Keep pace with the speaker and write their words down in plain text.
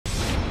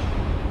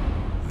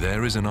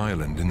There is an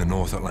island in the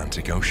North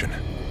Atlantic Ocean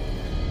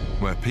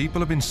where people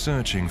have been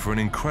searching for an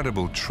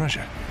incredible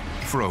treasure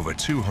for over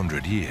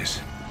 200 years.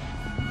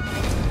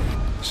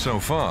 So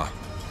far,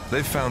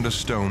 they've found a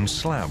stone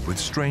slab with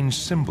strange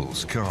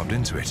symbols carved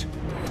into it.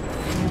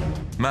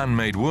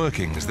 Man-made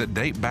workings that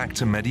date back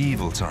to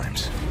medieval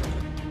times,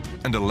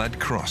 and a lead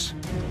cross,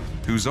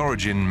 whose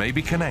origin may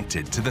be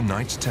connected to the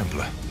Knights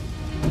Templar.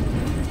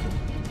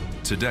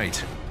 To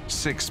date,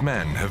 6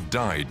 men have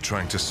died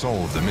trying to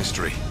solve the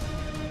mystery.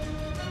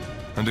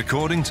 And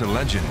according to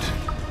legend,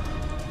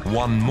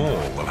 1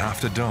 more will have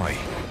to die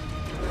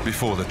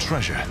before the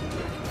treasure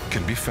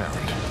can be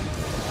found.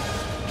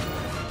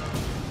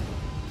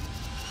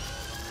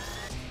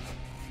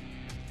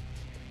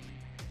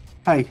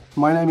 Hey,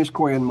 my name is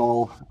Corjan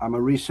Mol. I'm a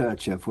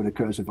researcher for the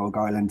Curse of Oak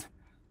Island.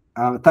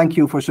 Thank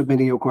you for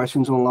submitting your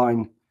questions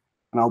online,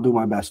 and I'll do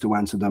my best to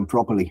answer them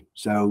properly.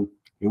 So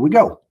here we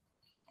go.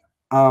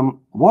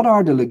 What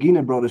are the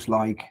Lagina brothers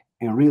like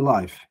in real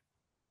life?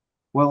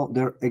 Well,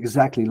 they're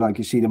exactly like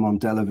you see them on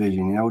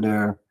television. You know,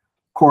 they're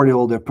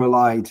cordial, they're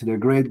polite, they're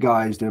great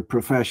guys, they're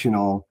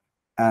professional,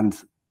 and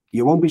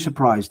you won't be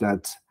surprised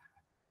that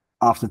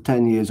after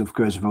 10 years of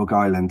Curse of Oak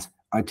Island,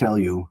 I tell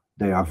you,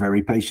 they are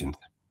very patient.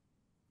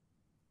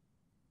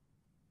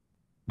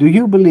 Do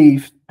you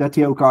believe that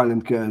the Oak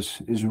Island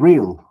curse is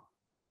real?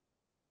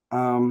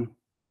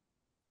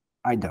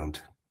 I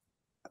don't.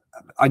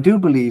 I do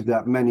believe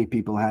that many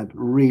people had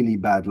really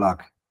bad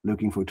luck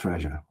looking for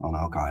treasure on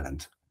Oak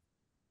Island.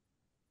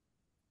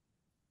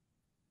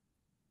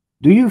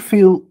 Do you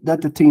feel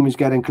that the team is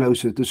getting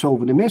closer to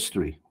solving the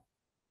mystery?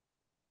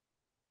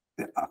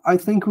 I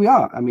think we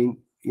are. I mean,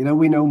 you know,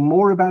 we know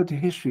more about the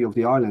history of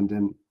the island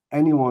than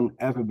anyone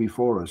ever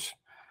before us.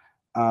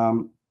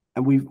 And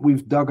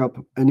we've dug up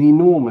an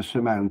enormous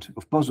amount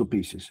of puzzle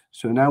pieces.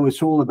 So now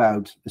it's all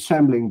about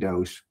assembling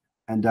those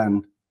and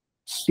then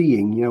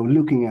seeing, you know,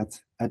 looking at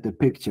the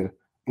picture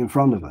in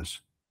front of us.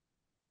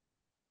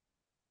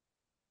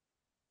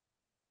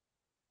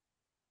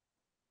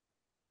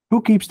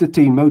 Who keeps the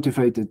team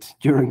motivated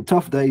during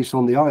tough days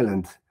on the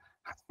island?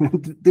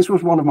 This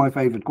was one of my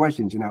favorite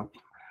questions, you know.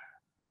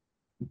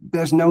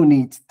 There's no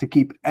need to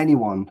keep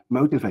anyone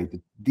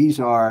motivated. These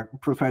are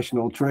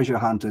professional treasure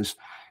hunters.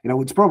 You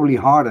know, it's probably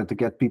harder to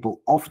get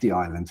people off the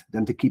island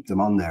than to keep them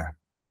on there.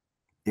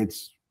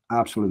 It's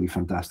absolutely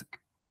fantastic.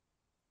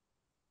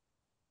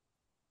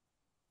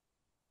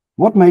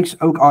 What makes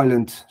Oak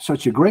Island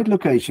such a great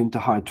location to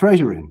hide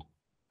treasure in?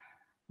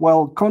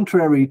 Well,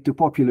 contrary to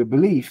popular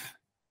belief,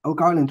 Oak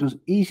Island was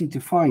easy to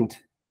find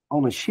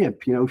on a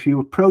ship. You know, if you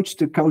approach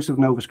the coast of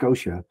Nova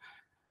Scotia,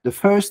 the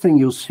first thing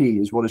you'll see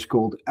is what is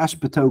called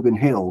Aspertogan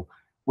Hill,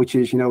 which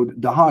is, you know,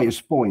 the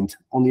highest point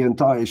on the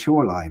entire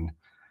shoreline.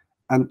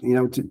 And, you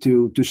know,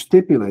 to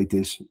stipulate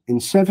this, in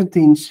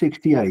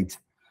 1768,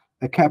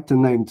 a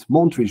captain named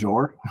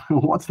Montresor,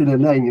 what's in the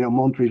name? You know,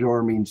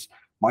 Montresor means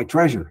my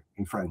treasure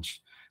in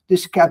French.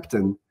 This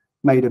captain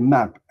made a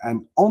map,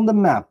 and on the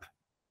map,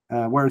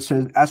 where it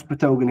says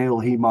Aspertogan Hill,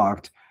 he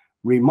marked,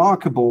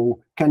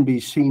 "Remarkable, can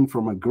be seen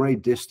from a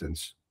great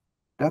distance."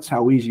 That's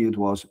how easy it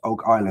was.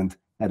 Oak Island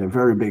had a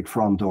very big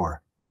front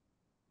door.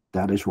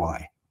 That is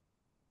why.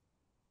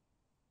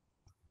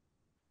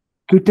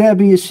 Could there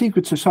be a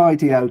secret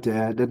society out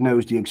there that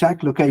knows the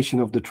exact location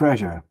of the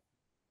treasure?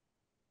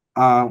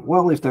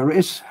 Well, if there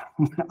is,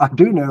 I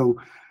do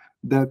know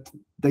that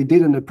they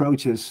didn't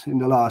approach us in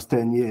the last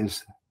 10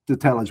 years to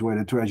tell us where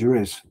the treasure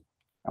is.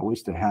 I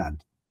wish they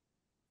had.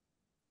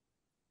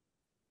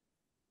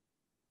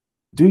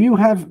 Do you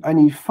have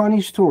any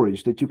funny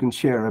stories that you can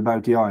share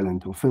about the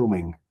island or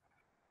filming?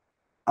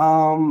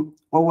 Well,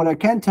 what I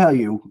can tell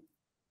you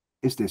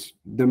is this.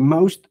 The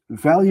most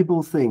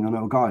valuable thing on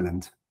Oak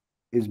Island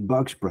is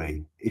bug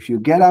spray. If you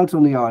get out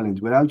on the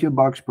island without your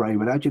bug spray,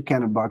 without your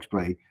can of bug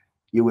spray,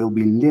 you will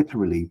be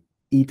literally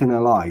eaten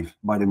alive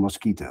by the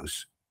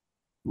mosquitoes.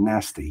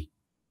 Nasty.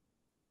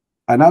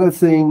 Another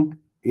thing,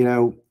 you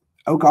know,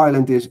 Oak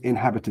Island is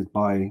inhabited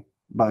by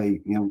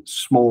you know,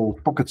 small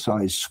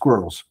pocket-sized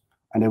squirrels,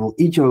 and they will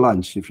eat your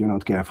lunch if you're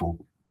not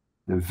careful.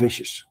 They're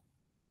vicious.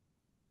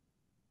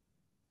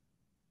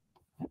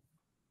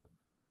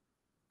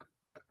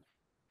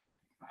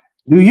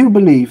 Do you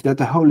believe that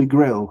the Holy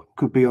Grail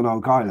could be on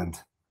Oak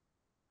Island?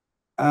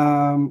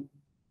 Now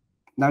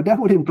that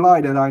would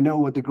imply that I know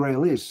what the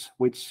Grail is,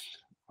 which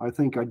I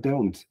think I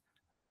don't.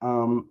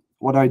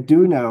 What I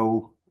do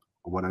know,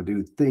 what I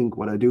do think,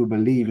 what I do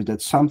believe is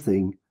that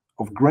something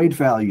of great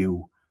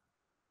value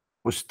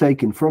was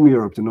taken from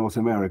Europe to North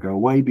America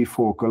way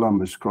before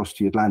Columbus crossed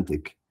the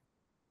Atlantic.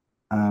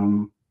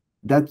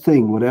 That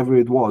thing, whatever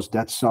it was,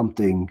 that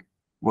something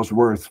was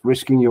worth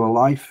risking your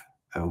life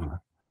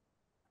over.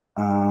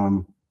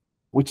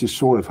 Which is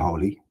sort of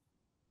holy.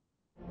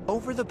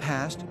 Over the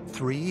past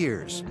 3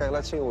 years, okay,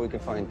 let's see what we can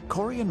find.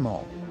 Corjan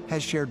Mol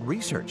has shared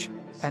research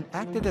and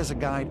acted as a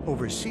guide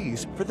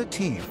overseas for the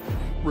team,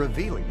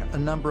 revealing a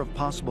number of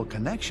possible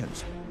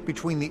connections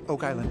between the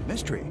Oak Island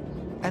mystery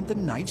and the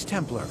Knights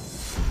Templar,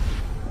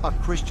 a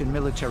Christian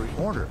military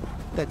order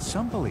that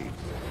some believe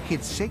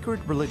hid sacred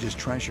religious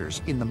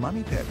treasures in the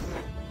money pit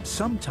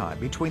sometime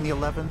between the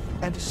 11th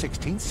and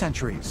 16th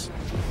centuries.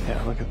 Yeah,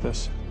 look at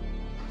this.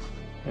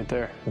 Right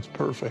there. That's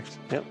perfect.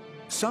 Yep.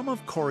 Some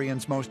of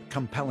Corjan's most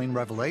compelling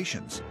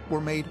revelations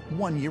were made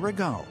 1 year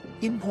ago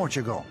in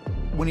Portugal,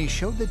 when he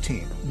showed the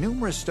team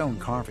numerous stone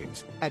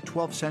carvings at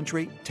 12th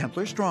century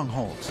Templar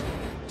strongholds,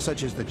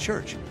 such as the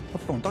Church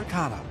of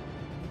Fontarcada,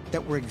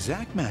 that were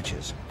exact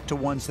matches to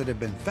ones that have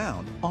been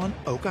found on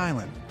Oak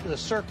Island. The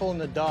circle and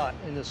the dot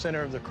in the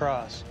center of the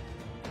cross,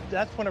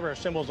 that's one of our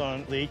symbols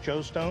on the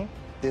HO stone.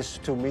 This,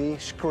 to me,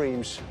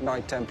 screams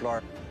Knight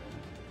Templar.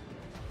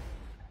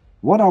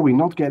 What are we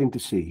not getting to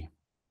see?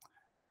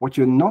 What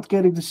you're not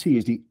getting to see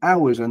is the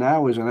hours and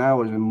hours and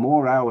hours and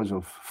more hours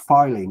of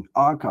filing,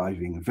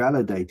 archiving,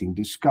 validating,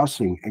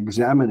 discussing,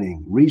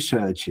 examining,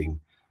 researching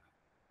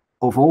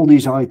of all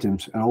these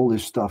items and all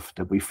this stuff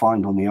that we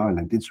find on the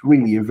island. It's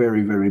really a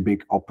very, very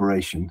big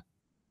operation.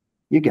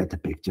 You get the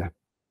picture.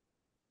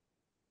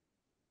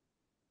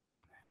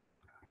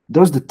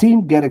 Does the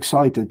team get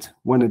excited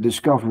when a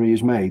discovery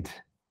is made?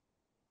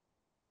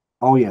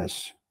 Oh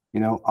yes. You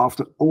know,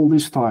 after all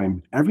this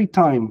time, every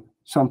time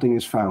something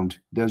is found,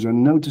 there's a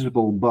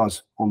noticeable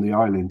buzz on the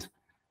island.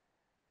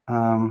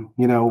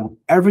 You know,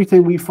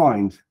 everything we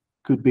find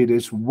could be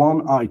this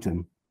one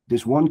item,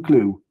 this one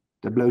clue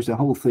that blows the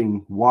whole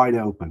thing wide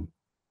open.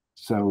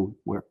 So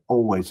we're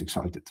always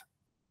excited.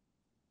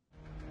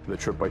 The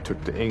trip I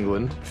took to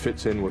England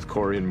fits in with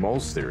Corjan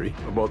Mol's theory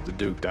about the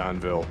Duke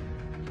d'Anville.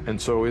 And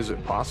so is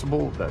it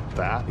possible that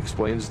that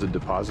explains the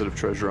deposit of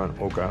treasure on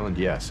Oak Island?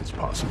 Yes, it's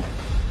possible.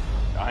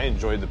 I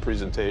enjoyed the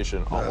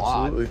presentation a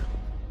lot. Absolutely.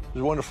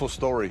 There's a wonderful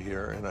story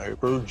here, and I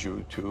urge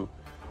you to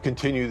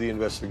continue the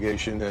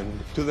investigation. And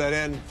to that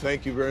end,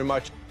 thank you very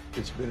much.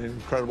 It's been an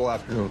incredible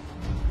afternoon.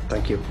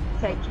 Thank you.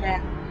 Take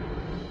care.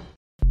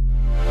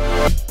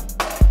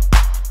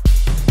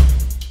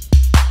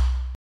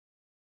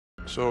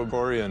 So,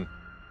 Corjan,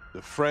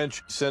 the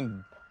French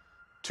send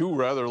 2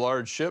 rather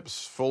large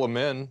ships full of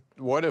men.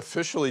 What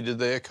officially did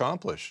they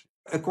accomplish?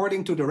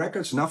 According to the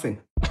records, nothing.